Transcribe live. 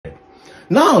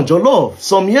Now, Jollof,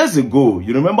 some years ago,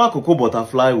 you remember Cocoa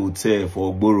Butterfly Hotel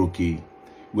for Ogboroke,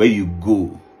 where you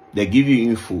go, they give you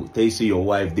info, tell you say your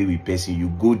wife they with person, you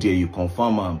go there, you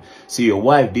confirm them, say your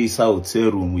wife they inside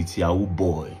hotel room with Yahoo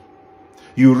boy.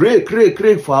 You rake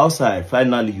for outside,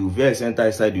 finally you vex enter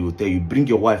inside the hotel, you bring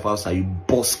your wife outside, you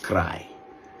bust cry.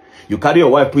 You carry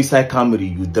your wife inside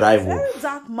Camry, you drive off.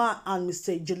 Verydarkman and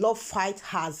Mr. Jollof fight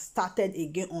has started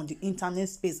again on the internet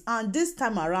space, and this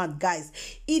time around, guys,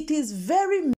 it is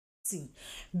very messy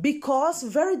because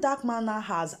Verydarkman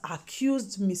has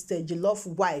accused Mr. Jollof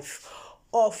wife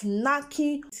of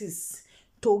knocking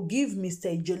to give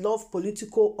Mr. Jollof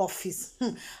political office,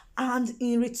 and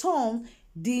in return,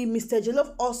 the Mr.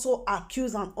 Jollof also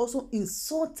accused and also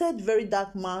insulted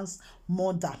Verydarkman's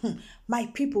mother. My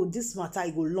people, this matter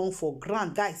go long for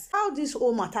grand, guys. How this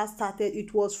whole matter started,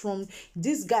 it was from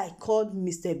this guy called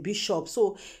Mr. Bishop.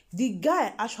 So the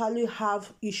guy actually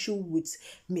have issue with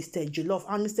Mr. Jollof,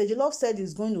 and Mr. Jollof said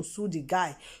he's going to sue the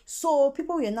guy. So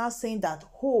people were now saying that,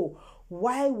 oh,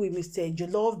 why will Mr.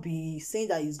 Jollof be saying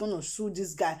that he's going to sue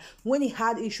this guy when he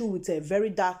had issue with a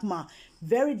Verydarkman?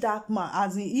 Verydarkman,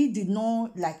 as he did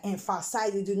not like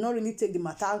emphasize, he did not really take the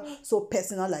matter so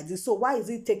personal like this. So why is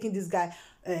he taking this guy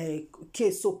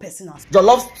case so personal?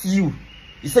 Jollof you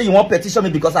say you want petition me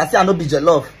because I say I no be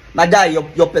Jollof. My guy,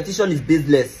 your petition is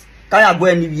baseless. Can you go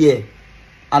anywhere?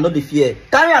 I know the fear.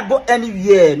 Can you go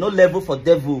anywhere? No level for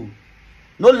devil.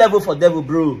 No level for devil,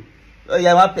 bro.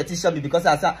 Yeah, want petition me because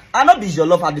I say I no be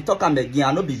Jollof. I be talking again.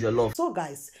 I no be Jollof. So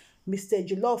guys, Mr.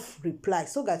 Jollof replied.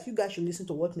 So guys, you guys should listen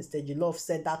to what Mr. Jollof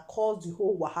said that caused the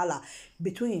whole wahala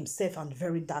between himself and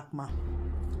Verydarkman.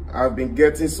 I've been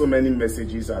getting so many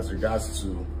messages as regards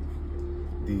to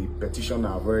the petition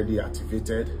I've already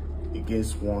activated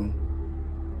against one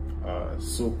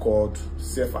so-called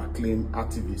self-acclaimed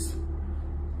activist,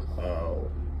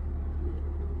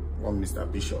 one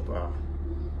Mr. Bishop.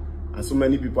 And so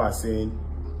many people are saying,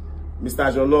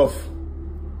 Mr. Jollof,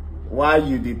 why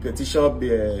you the petition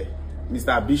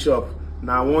Mr. Bishop?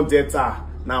 Now one data,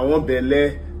 now one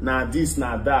belle, now this,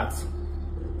 now that.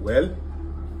 Well,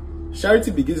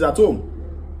 charity begins at home.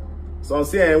 Some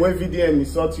say, when VDM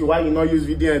insult you, why you not use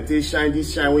VDM and take shine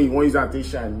this shine when you want use and take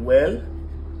shine? Well,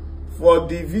 for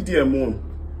the VDM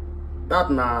one, that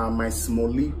na my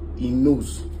smally, he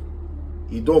knows.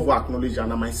 He don't acknowledge and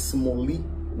na my smally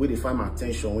where they find my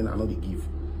attention when I know they give.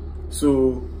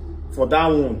 So for that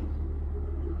one,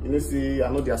 you know, see, I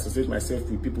know they associate myself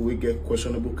with people who get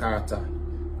questionable character.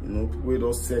 You know, people who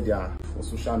don't say they are for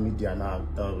social media now.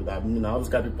 That mean all those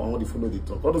kind of people want to follow the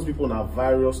talk. All those people are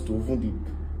virus to even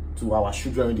to our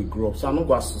children when they grow up. So I'm not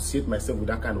going to associate myself with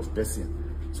that kind of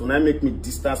person. So now make me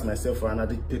distance myself from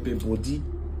another paper body.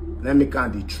 Now make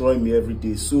can destroy me every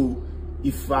day. So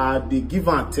if they give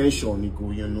her attention, it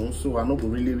go, you know. So I'm not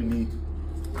going to really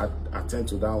attend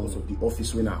to that one of the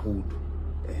office when I hold.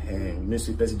 Make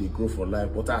sure person they grow for life,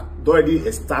 but I already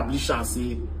established and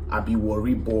say I be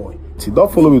worry boy. See,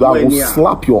 don't follow me that. I will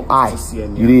slap your eye.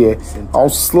 Yeah, I'll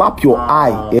slap your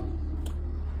eye.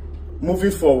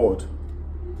 Moving forward,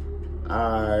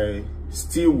 I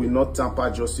still will not tamper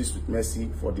justice with mercy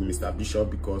for the Mr.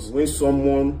 Bishop, because when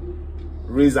someone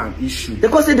raise an issue,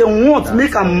 because they want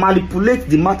make and manipulate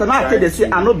the matter. Now they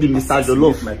say I not be Mr.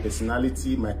 Jollof. My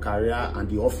personality, my career, and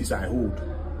the office I hold.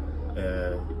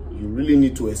 You really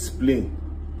need to explain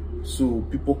so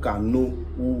people can know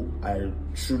who I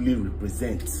truly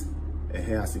represent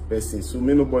as a person. So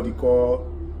may nobody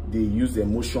call they use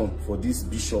emotion for this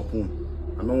bishop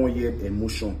one. I don't want to hear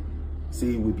emotion.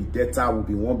 Say we be data, we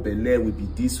be one belle, we be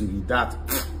this, we be that.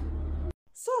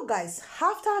 So guys,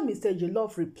 after Mr.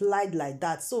 Jollof replied like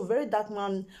that, so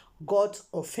Verydarkman got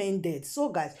offended. So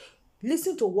guys,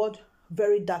 listen to what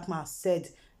Verydarkman said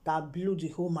that blew the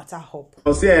whole matter up.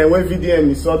 I say, when VDM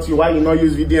insult you, why you not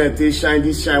use VDM and take shine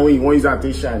this shine when you want use and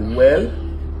take shine? Well,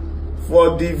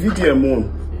 for the VDM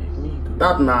one,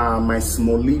 that na my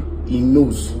smally, he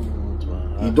knows.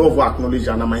 He don't acknowledge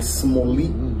and na my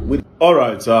smally.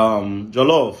 Alright,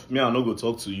 Jollof, me I no go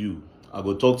talk to you. I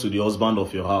go talk to the husband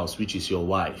of your house, which is your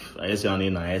wife. I say her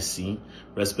name na SC,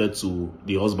 respect to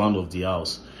the husband of the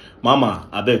house. Mama,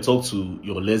 I better talk to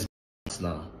your lesbians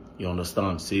now. You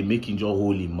understand? Say making your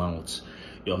holy mouth.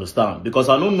 You understand? Because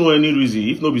I don't know any reason.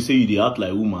 If nobody say you dey act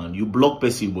like woman, you block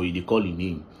person, but you dey call him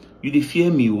name. You dey fear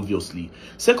me, obviously.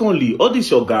 Secondly, all this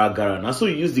your gara. Now so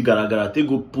you use the gara to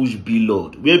go push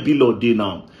Billord. Where Billord dey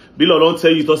now? Billord don't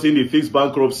tell you to say they fix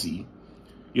bankruptcy.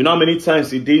 You know how many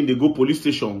times a day they go police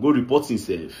station, go report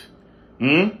himself.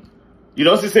 You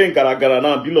don't see saying gara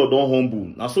now, Billord don't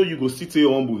humble. Now so you go sit here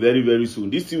humble very, very soon.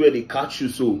 This is where they catch you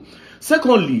so.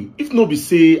 Secondly, if no be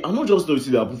say, I'm not just going to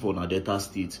see that happen for Delta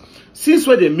State. Since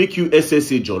when they make you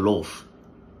SSA Jollof,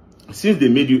 since they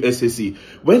made you SSA,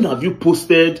 when have you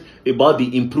posted about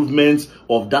the improvements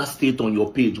of that state on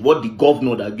your page? What the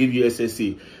governor that gave you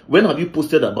SSA, when have you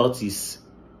posted about his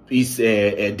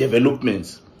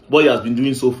developments? What he has been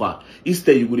doing so far?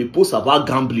 Instead, you go post about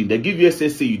gambling. They give you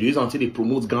SSA, you do it until they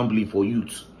promote gambling for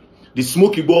youth. The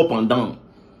smoke you go up and down.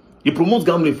 They promote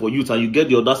gambling for youth and you get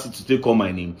the audacity to take all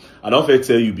my name. I don't have to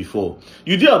tell you before.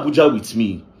 You did Abuja with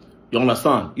me. You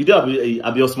understand? You did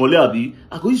Abi Osmole Abi.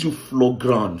 I go use you floor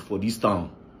ground for this town.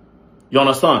 You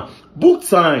understand? Book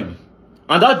time.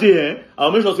 And that day,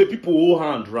 I'll make sure say people hold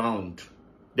hand round.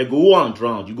 They go hold hand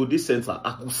round. You go this center.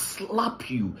 I go slap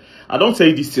you. I don't tell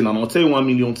you this thing. I'm gonna tell you 1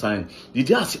 million times. The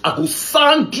day I go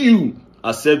sand you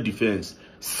as self-defense.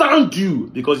 Sand you.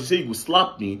 Because you say you go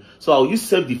slap me. So I'll use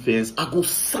self-defense. I go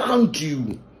sand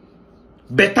you.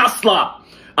 Better slap.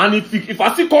 And if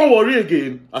I see come worry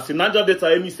again, as a Niger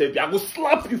Delta me say, I go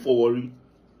slap you for worry.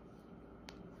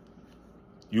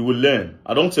 You will learn.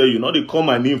 I don't tell you, not they call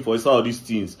my name for all these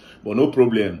things. But no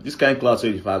problem. This kind of class,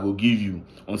 if I go give you,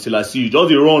 until I see you, just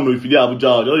they run, if you did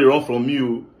Abuja, just they run from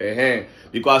you.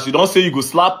 Because you don't say you go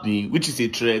slap me, which is a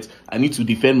threat, I need to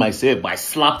defend myself by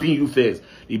slapping you first.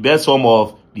 The best form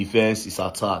of defense is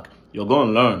attack. You're going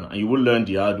to learn, and you will learn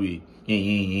the hard way.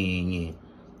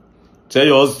 Tell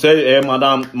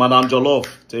Madam Jollof,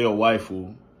 tell your wife,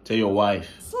 oh. Tell your wife.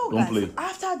 So don't guys, play.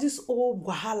 after this old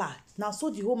wahala, now so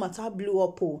the whole matter blew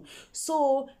up. Oh.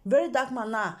 So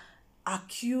Verydarkman now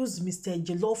accused Mr.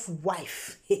 Jollof's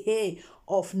wife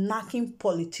of knacking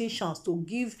politicians to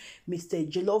give Mr.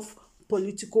 Jollof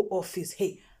political office.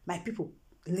 Hey, my people,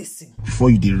 listen. Before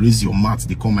you raise your mouth,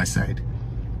 they come my side.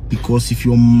 Because if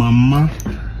your mama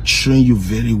train you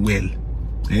very well,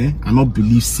 I not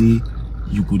believe say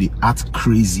you go dey act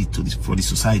crazy for the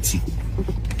society.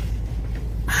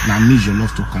 Now me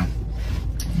Jollof to come.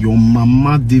 Your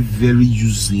mama they very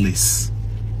useless.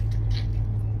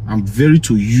 I'm very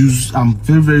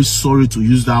very sorry to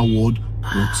use that word,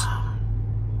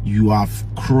 but you have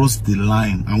crossed the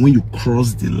line. And when you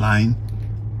cross the line,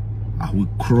 I will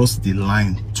cross the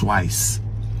line twice.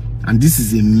 And this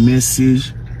is a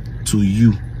message to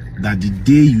you that the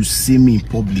day you see me in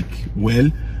public, well,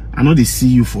 I know they see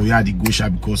you for where they go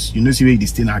sharp because you know see where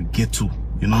this thing I get to.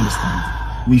 You know understand?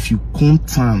 If you come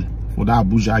turn for that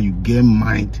Abuja, you get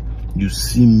mind, you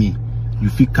see me, you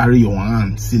feel carry your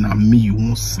hand, see na me, you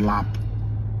won't slap.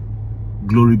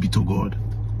 Glory be to God.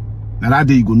 Now that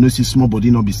day you go know see small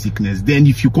body not be sickness. Then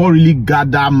if you can't really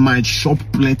gather mind, shop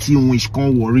plenty wish,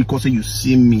 can't worry because you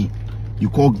see me, you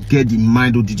can't get the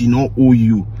mind or did he not owe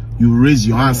you? You raise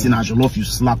your hand, see na Jollof, you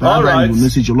slap. All right. You know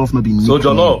see Jollof not be so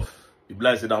Jollof. If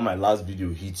like said that my last video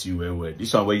hits you well.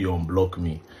 This one where you unblock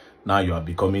me. Now you are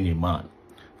becoming a man.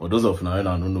 For those of now, I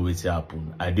don't know what's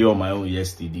happened. I did on my own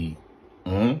yesterday.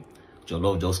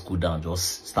 Jollof just cool down,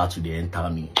 just start to enter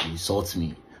me, he insult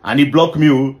me. And he blocked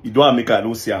me, he don't make I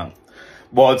don't see him.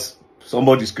 But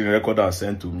somebody screen record and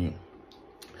sent to me.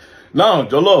 Now,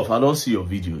 Jollof, I don't see your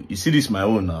video. You see this my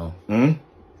own now.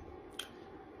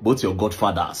 Both your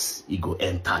godfathers, he go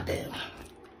enter them.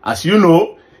 As you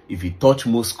know, if he touch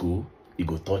Moscow, he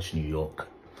go touch New York.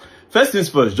 First things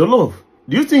first, Jollof,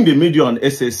 do you think they made you an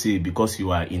SSA because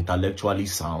you are intellectually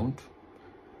sound?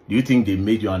 Do you think they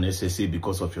made you an SSA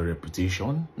because of your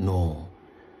reputation? No.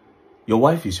 Your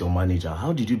wife is your manager.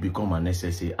 How did you become an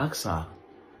SSA? Ask her.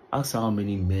 Ask her how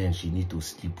many men she need to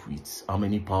sleep with. How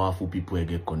many powerful people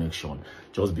get connection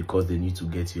just because they need to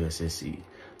get you SSA.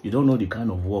 You don't know the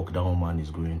kind of work that woman is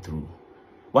going through.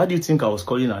 Why do you think I was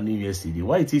calling her name yesterday?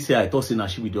 Why did he say I thought saying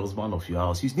she with the husband of your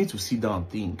house? You need to sit down and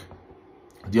think.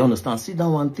 Do you understand? Sit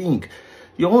down and think.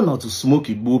 You want not to smoke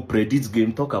it, boo, predict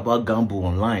game, talk about gamble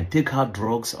online, take hard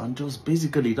drugs, and just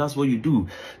basically that's what you do.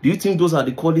 Do you think those are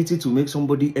the quality to make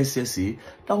somebody SSA?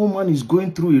 That woman is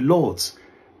going through a lot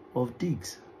of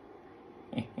digs.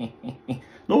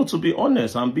 No, to be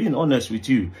honest, I'm being honest with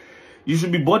you. You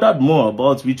should be bothered more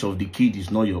about which of the kid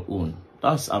is not your own.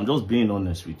 I'm just being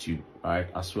honest with you. Alright,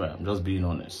 I swear, I'm just being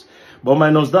honest. But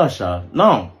minus that, Sha.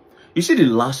 Now, you see the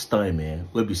last time,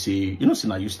 where we say, you know,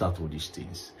 now you start all these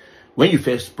things. When you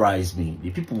first prized me,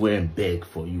 the people weren't beg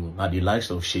for you. Now the likes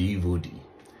of Sléép,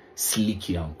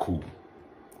 Slicky and cool.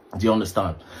 Do you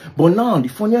understand? But now, the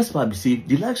funniest part is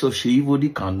the likes of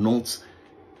Sléép cannot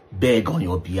beg on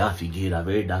your behalf again. A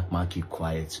Verydarkman keep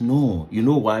quiet. No, you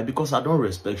know why? Because I don't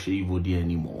respect Sléép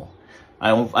anymore.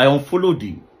 I unfollowed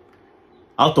him.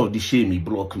 Out of the shame, he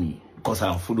blocked me. Because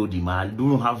I unfollowed him. I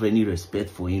don't have any respect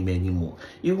for him anymore.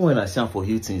 Even when I see him for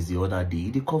Hilton's the other day,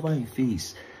 they cover his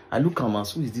face. I look at him and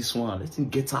who is this one? Let him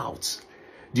get out.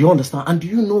 Do you understand? And do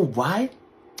you know why?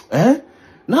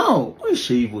 Now, who is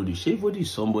Sheivodi? Sheivodi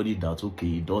is somebody that, okay,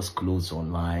 he does clothes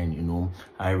online, you know,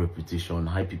 high reputation,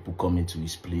 high people coming to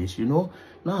his place, you know.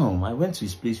 Now, I went to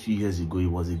his place a few years ago. It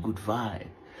was a good vibe.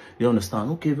 You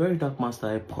understand? Okay, Verydarkman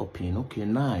started popping. Okay,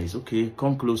 nice. Okay,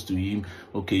 come close to him.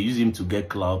 Okay, use him to get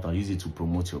clout and use it to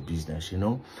promote your business, you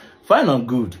know. Fine and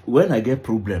good. When I get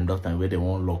problem that time where they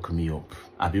won't lock me up,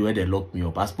 I be where they lock me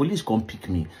up. As police come pick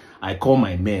me, I call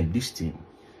my men, this team.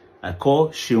 I call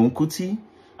Sheun Kuti,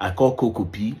 I call Coco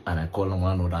P, and I call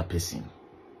one other person.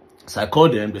 So I call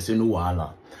them, they say no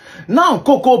wahala. Now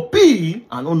Coco P,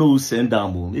 I don't know who send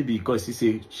them, maybe because he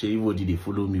say Sheivodi they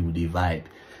follow me with the vibe.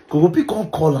 Coco P come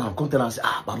call him, come tell him, say,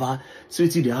 ah, Baba, so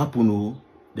it's they happen, oh.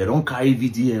 They don't carry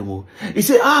VDM, oh. He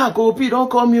say, ah, Coco P, don't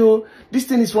call me, oh. This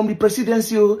thing is from the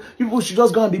presidency, oh. People should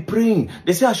just go and be praying.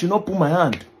 They say I should not put my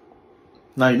hand.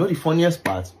 Now, you know the funniest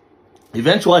part?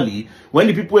 Eventually, when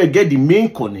the people get the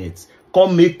main connect,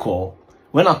 come make call.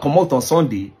 When I come out on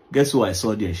Sunday, guess who I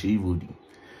saw there? Sheivodi.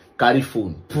 Carry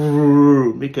phone.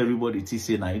 Make everybody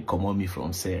say, now you come on me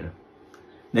from cell.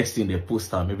 Next thing they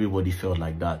post time, everybody felt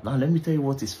like that. Now, let me tell you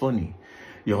what is funny.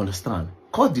 You understand?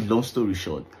 Cut the long story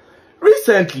short.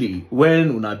 Recently,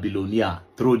 when una billionaire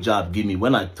throw jab, give me,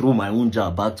 when I throw my own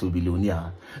jab back to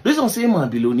billionaire, this one say my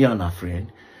billionaire and a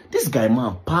friend. This guy,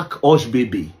 man, pack Osh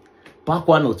baby. Pack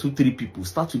 1 or 2, 3 people,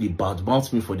 start to the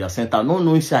bounce me for their center. No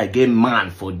knowing say I get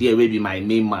man for there, will be my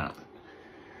main man.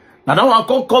 Now that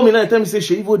one come in and tell me, say,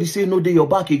 Sheivodi say, no, they your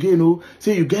back again, oh.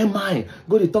 Say, you get mine.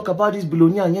 Go to talk about this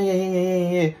billionaire.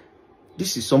 Yeah.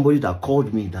 This is somebody that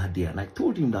called me that day. And I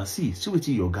told him that, see what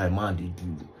your guy man they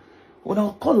do. When I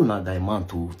call on that guy man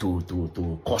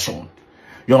to caution.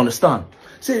 You understand?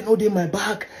 Say, no, they my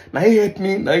back. Now he help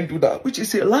me, now he do that. Which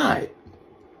is a lie.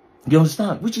 You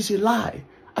understand? Which is a lie.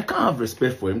 I can't have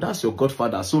respect for him. That's your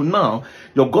godfather. So now,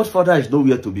 your godfather is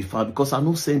nowhere to be found because I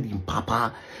don't send him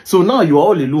papa. So now you're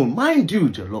all alone. Mind you,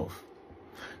 Jollof.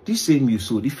 This same you,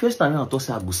 so the first time I thought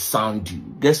I would sound you.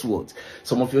 Guess what?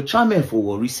 Some of your chairmen for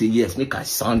worry say, yes, make I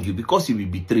sound you because you will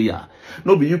betray her.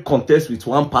 No, but you contest with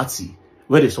one party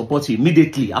where they support you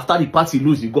immediately. After the party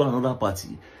lose, you go another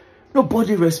party.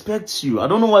 Nobody respects you. I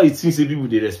don't know why it seems people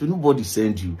they respect. Nobody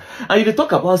send you. And they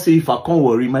talk about, say, if I can't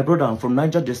worry, my brother, I'm from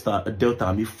Niger Delta.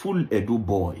 I'm a full Edo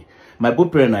boy. My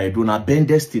both parents are Edo. Now,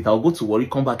 Bender State. I'll go to worry,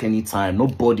 come back anytime.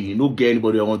 Nobody, no get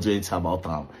anybody I want to do anything about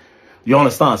them. You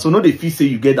understand? So, no, they feel say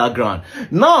you get that ground.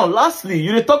 Now, lastly,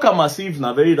 you they talk about say if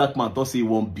na Verydarkman talk say he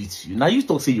won't beat you. Now, you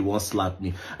talk say you won't slap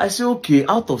me. I say, okay,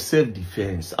 out of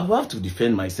self-defense, I will have to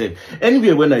defend myself.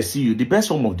 Anyway, when I see you, the best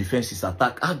form of defense is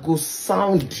attack. I go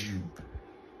sound you.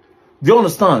 Do you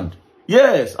understand?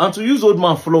 Yes, and to use old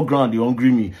man floor ground, you hungry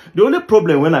me. The only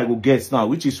problem when I go get now,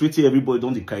 which is waiting everybody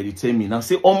don't they tell me. Now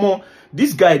say, Omo,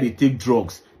 this guy they take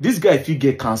drugs. This guy if he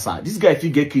get cancer. This guy if he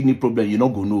get kidney problem, you not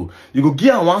go know. You go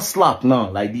give him one slap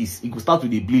now like this. He go start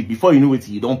with the bleed. Before you know it,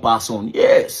 you don't pass on.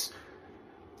 Yes.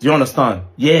 Do you understand?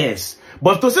 Yes.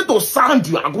 But to say to sound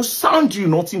you, I go sound you,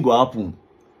 nothing go happen.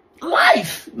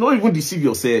 Life. Not even deceive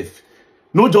yourself.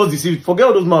 No just deceive. Forget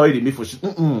all those man already made for shit.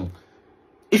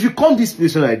 If you come this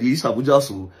place like this, Abuja,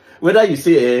 so whether you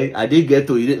say, I didn't get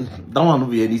to it, that one will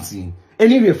be anything.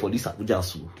 Anywhere for this Abuja,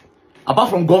 so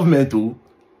apart from government, too,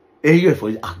 anywhere for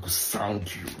it, I go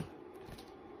sound you.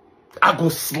 I go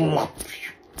slap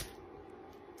you.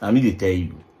 I mean, they tell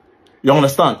you. You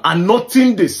understand? And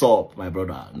nothing they solve, my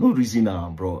brother. No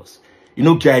reason, bros. You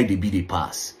know, guy they be the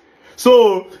pass.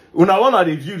 So, when I want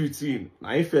to review the routine, now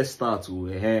I first start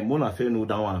to, Mona first know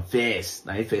that one first.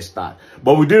 Now I first start.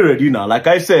 But we did ready now. Like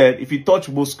I said, if you touch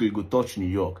Moscow, you go touch New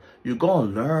York. You go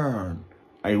and learn.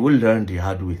 And you will learn the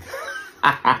hard way.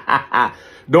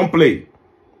 Don't play.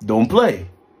 Don't play.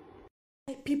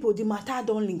 People, the matter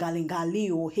don't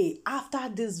lingalingaleo. Hey, after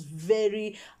this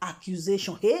very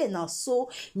accusation, hey, now so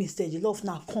Mr. Jollof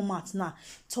now come out now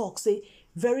talk say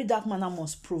Verydarkman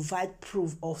must provide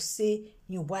proof of say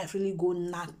your wife really go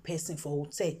knock person for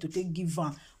hotel to take give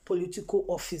am political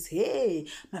office. Hey,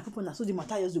 my people, now so the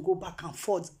matter just to go back and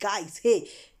forth, guys. Hey.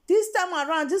 This time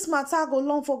around, this matter go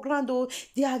long for grand.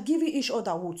 They are giving each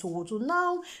other woto.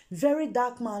 Now,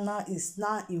 Verydarkman is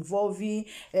now involving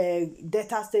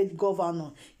Delta State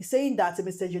governor. He's saying that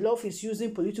Mr. Jollof is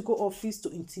using political office to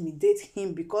intimidate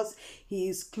him because he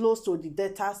is close to the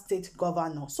Delta State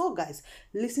governor. So, guys,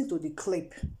 listen to the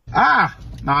clip.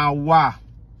 Now wow,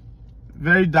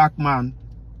 Verydarkman,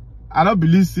 I don't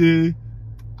believe say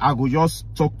I go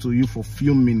just talk to you for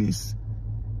few minutes.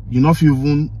 You not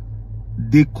even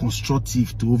they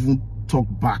constructive to even talk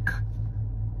back.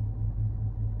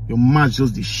 Your mouth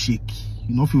just the shake.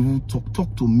 You know, if you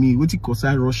talk to me, what you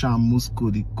concern Russia and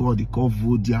Moscow, they call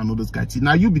Vodia and all those guys.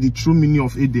 Now you be the true meaning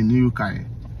of Edeneukai.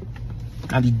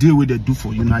 And the day where they do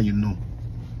for you now, you know.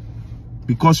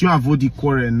 Because you have voted the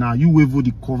quarrel now, you will vote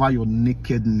the cover your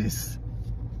nakedness.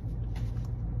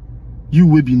 You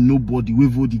will be nobody, we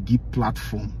vote the give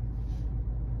platform.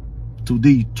 Today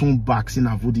you turn back, saying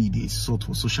I voted the insult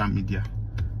for social media.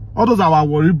 All those our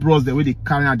worry bros, the way they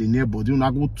carry on the neighborhood,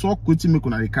 I go talk with him, make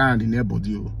on they carry on the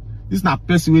neighborhood. This is not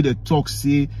person where they talk,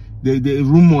 say, the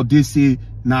rumor they say,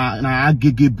 na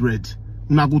agege bread.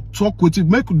 I go talk with him,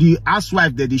 make the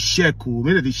housewife that they shake,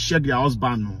 make they shake their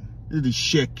husband, make they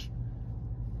shake.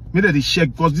 Make they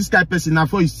shake, because this kind of person, now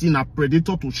before you see a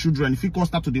predator to children, if he can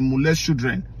start to molest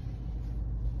children.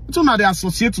 So now they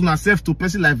associate themselves to a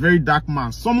person like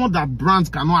Verydarkman, someone that brands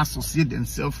cannot associate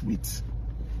themselves with.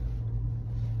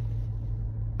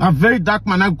 Now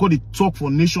Verydarkman, I got the talk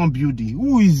for nation building.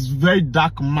 Who is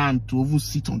Verydarkman to over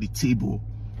sit on the table?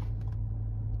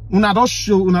 Una don't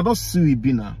see it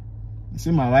be now. You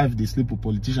say my wife they sleep with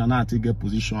politician, now I take a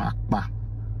position akpa.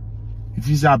 If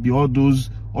you say be all those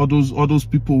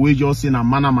people where just saying a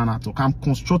manner talk, I'm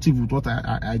constructive with what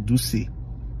I do say.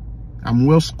 I'm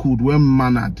well schooled, well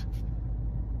mannered.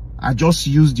 I just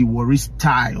use the worry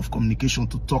style of communication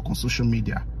to talk on social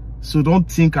media. So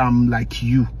don't think I'm like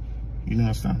you. You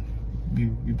understand?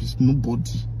 You just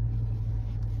nobody.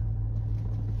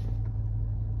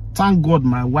 Thank God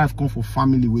my wife come for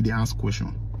family where they ask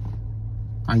question.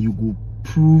 And you go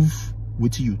prove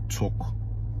what you talk.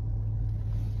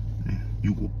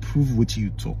 You go prove what you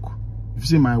talk. If you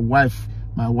say my wife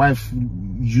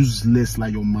useless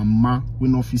like your mama, we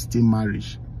not fit stay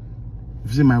marriage.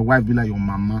 If you say my wife be like your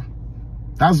mama.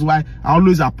 That's why I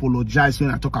always apologize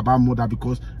when I talk about mother,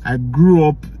 because I grew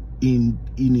up in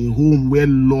a home where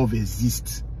love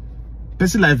exists.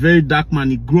 Person like Verydarkman,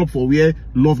 he grew up for where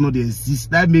love not exists.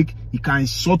 That make he can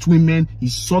insult women,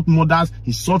 insult mothers,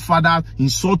 insult fathers,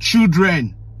 insult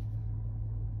children.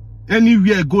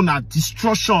 Anywhere go now,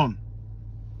 destruction.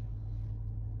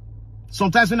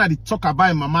 Sometimes when I talk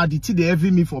about a mama, they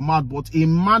envy me for mad, but a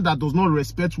man that does not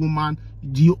respect woman,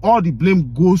 all the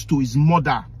blame goes to his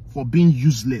mother for being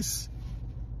useless.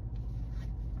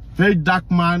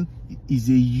 Verydarkman is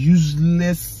a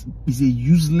useless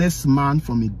man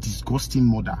from a disgusting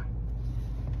mother.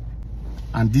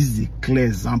 And this is a clear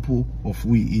example of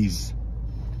who he is.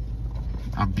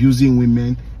 Abusing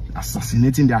women,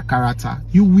 assassinating their character.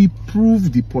 You will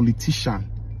prove the politician,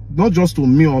 not just to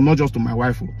me or not just to my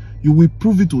wife. You will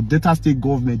prove it to Delta State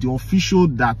government, the official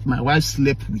that my wife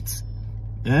slept with,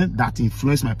 that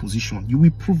influenced my position. You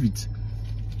will prove it.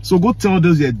 So go tell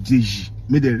those that Deji,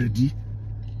 make them ready.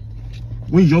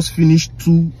 When you just finish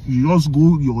 2, you just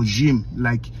go your gym,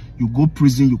 like you go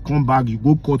prison, you come back, you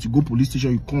go court, you go police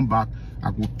station, you come back, I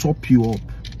go top you up.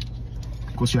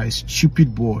 Because you are a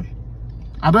stupid boy.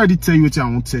 I don't already tell you what I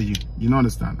won't tell you. You don't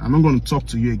understand? I'm not going to talk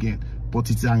to you again. But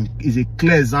it's a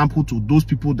clear example to those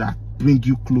people that bring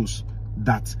you close,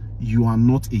 that you are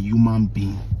not a human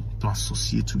being to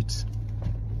associate with.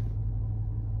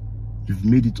 You've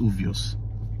made it obvious.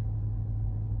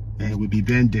 And we'll be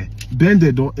Bende.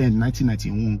 Bende don't end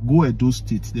 1991. Go at those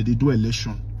states, they do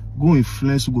election. Go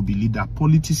influence who go be leader.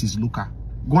 Politics is local.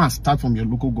 Go and start from your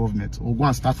local government, or go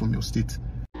and start from your state.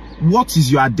 What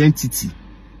is your identity?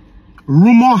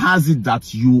 Rumor has it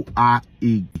that you are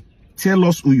a. Tell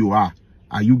us who you are.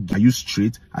 Are you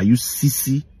straight? Are you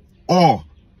sissy? Or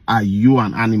are you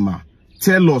an animal?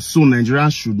 Tell us so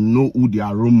Nigerians should know who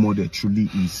their role model truly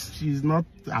is. She is not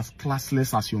as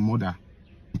classless as your mother.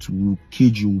 It will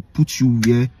cage you, put you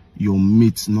where your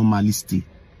mates normally stay,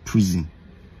 prison.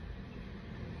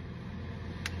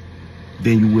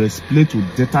 Then you will explain to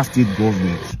Delta State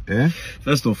government.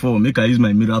 First of all, make I use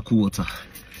my miracle water.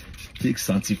 Take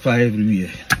sanctify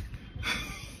everywhere.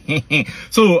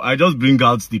 So I just bring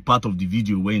out the part of the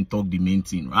video where you talk the main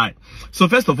thing, right? So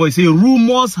first of all, you say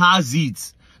rumors has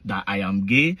it that I am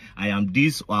gay, I am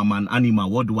this, or I'm an animal.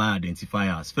 What do I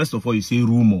identify as? First of all, you say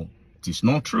rumor. It is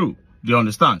not true. Do you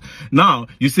understand? Now,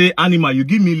 you say animal, you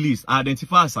give me list. I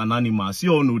identify as an animal. See,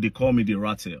 you know, they call me the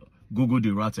rattle. Google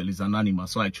the rattle is an animal.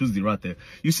 So I choose the rattle.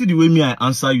 You see the way me I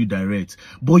answer you direct.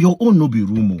 But your own no be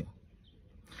rumor.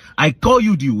 I call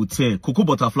you the hotel, Cocoa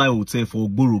Butterfly Hotel for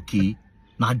Ogboroke.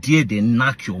 Now there they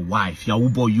knock your wife.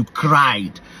 Boy, you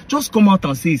cried. Just come out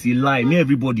and say it's a lie. May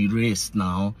everybody rest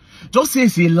now. Just say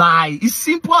it's a lie. It's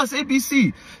simple as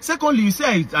ABC. Secondly, you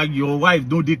say your wife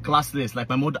don't do classless like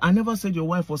my mother. I never said your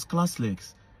wife was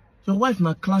classless. Your wife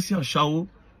not classy or show.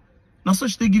 Now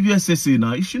such they give you SSA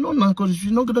now. If she not now, because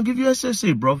she's not gonna give you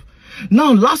SSA, bro.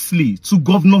 Now lastly, to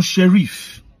Governor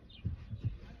Sheriff.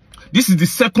 This is the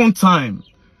second time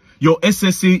your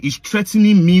SSA is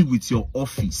threatening me with your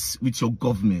office, with your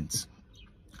government.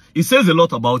 It says a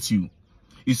lot about you.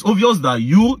 It's obvious that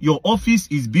your office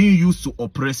is being used to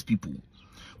oppress people.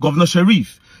 Governor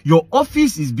Sléép, your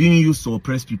office is being used to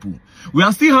oppress people. We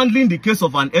are still handling the case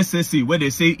of an SSA where they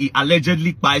say he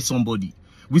allegedly buys somebody.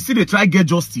 We see they try to get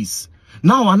justice.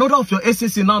 Now, another of your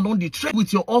SSA now don't they threat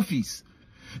with your office.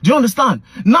 Do you understand?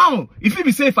 Now, if you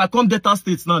be say if I come Delta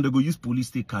states now, they go use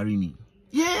police to carry me.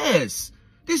 Yes,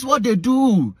 this is what they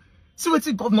do. See what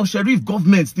the Governor Sléép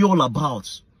governments they all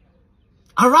about.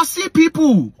 Harassing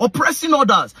people, oppressing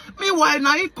others. Meanwhile,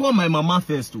 now he call my mama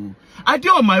first too. I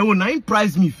did on my own, now he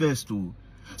prize me first too.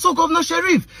 So Governor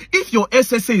Sléép, if your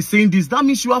SSA is saying this, that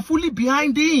means you are fully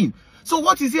behind him. So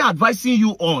what is he advising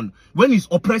you on when he's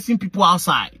oppressing people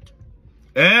outside?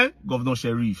 Governor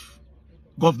Sléép.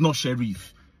 Governor Sléép.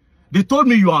 They told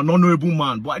me you are an honorable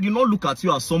man, but I did not look at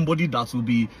you as somebody that will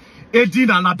be aiding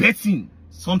and abetting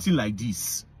something like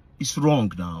this. It's wrong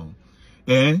now.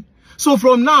 So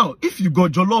from now, if you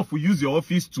got Jollof, will use your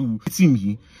office to see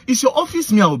me, it's your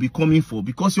office me I will be coming for,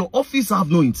 because your office have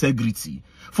no integrity.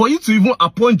 For you to even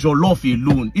appoint Jollof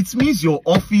alone, it means your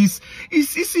office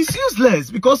is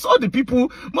useless, because all the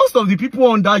people, most of the people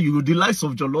under you, the likes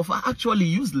of Jollof, are actually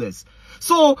useless.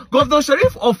 So, Governor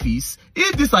Sléép office,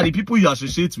 if these are the people you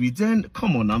associate with, then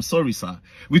come on, I'm sorry, sir.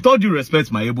 With all due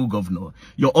respect, my able governor,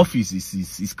 your office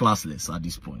is classless at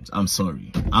this point. I'm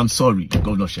sorry. I'm sorry,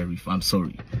 Governor Sléép. I'm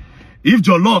sorry. If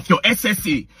Jollof, your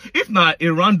SSA, if not a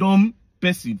random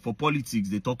person for politics,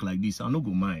 they talk like this, I no go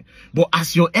mind. But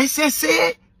as your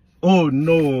SSA, oh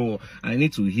no, I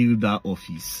need to heal that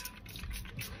office.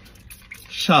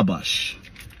 Shabash.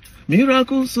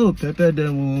 Miracle soap, pepper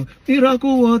demo.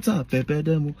 Miracle water, pepper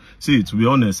demo. See, to be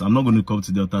honest, I'm not going to come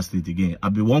to Delta State again. I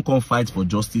be one come fight for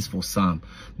justice for Sam,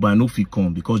 but I know if he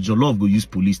come because Jollof go use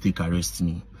police take arrest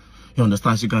me. You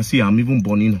understand? As you can see, I'm even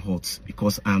burning hot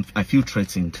because I feel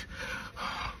threatened.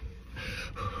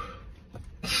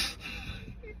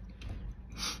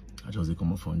 I just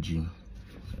come up from gym.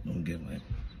 I don't get my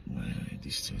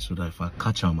this thing, so that if I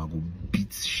catch him, I go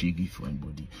beat Shaggy for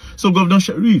anybody. So Governor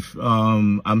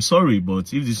Sléép, I'm sorry,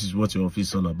 but if this is what your office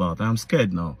is all about, I'm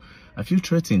scared now. I feel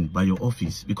threatened by your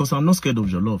office because I'm not scared of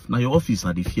Jollof. Now your office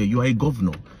are the fear. You are a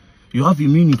governor. You have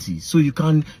immunity, so you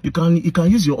can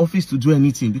use your office to do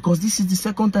anything, because this is the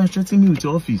second time threatening me with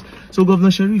your office. So Governor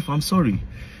Sléép, I'm sorry.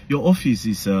 Your office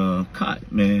is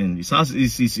man,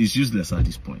 it's useless at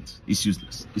this point. It's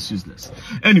useless. It's useless.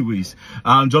 Anyways,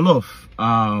 Jollof,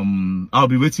 I'll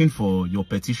be waiting for your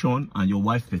petition and your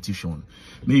wife petition.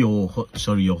 May your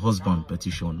husband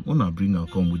petition. When I bring her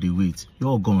come with the weight,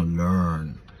 you're gonna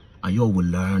learn, and you will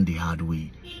learn the hard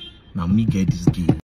way. Now me get this game.